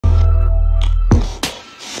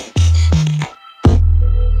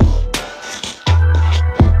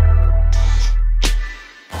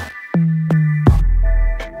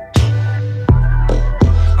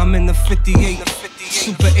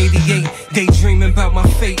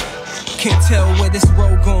Can't tell where this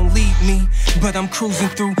road gon' lead me, but I'm cruising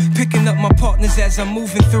through, picking up my partners as I'm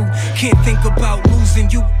moving through. Can't think about losing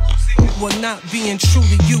you, or not being true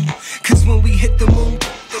to you. Cause when we hit the moon,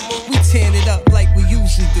 we tearing it up like we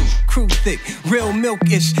usually do. Crew thick, real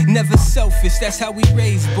milkish, never selfish, that's how we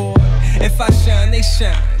raise, boy. If I shine, they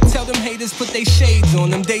shine. Tell them haters put they shades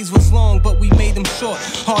on. Them days was long, but we made them short.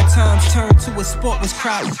 Hard times turned to a sport, was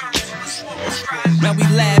crowded. Now we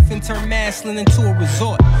laugh and turn Maslin into a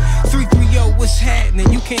resort. 330, what's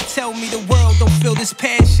happening? You can't tell me the world don't feel this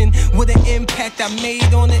passion. What an impact I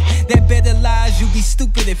made on it. That better lies, you be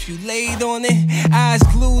stupid if you laid on it. Eyes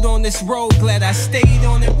glued on this road, glad I stayed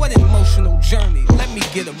on it. What an emotional journey. Let me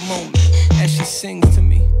get a moment as she sings to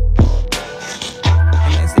me,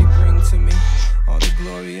 and as they bring to me all the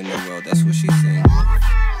glory in the world. That's what she sings.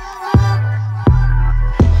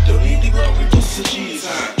 Don't need the glory, just a G's,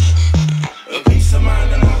 a peace of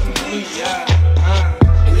mind and I'm complete, yeah.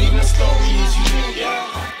 Believe my story is unique, yeah.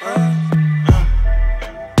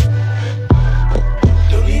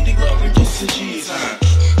 Don't need the glory, just a G's, a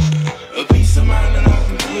peace of mind and I'm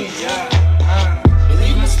complete, yeah.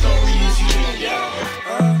 Believe my story is unique, yeah.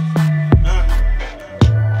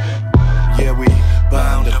 Yeah, we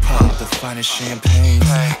bound to pop the finest champagne.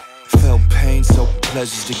 Felt pain, so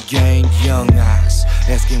pleasures to gain. Young eyes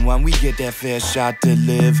asking when we get that fair shot to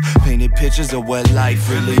live. Painted pictures of what life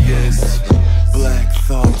really is. Black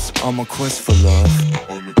thoughts on my quest for love.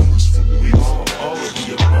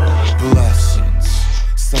 Blessings,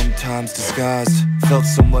 sometimes disguised. Felt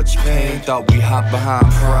so much pain, thought we hopped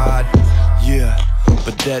behind pride. Yeah,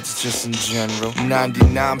 but that's just in general.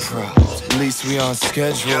 99 proud, at least we on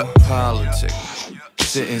schedule. Politics,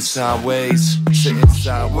 sitting sideways, sitting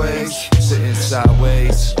sideways, sitting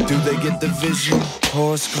sideways. Do they get the vision?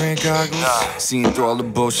 Horse green goggles? Seeing through all the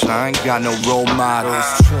bullshit, I ain't got no role models.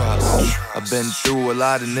 Trust, I've been through a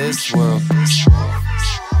lot in this world.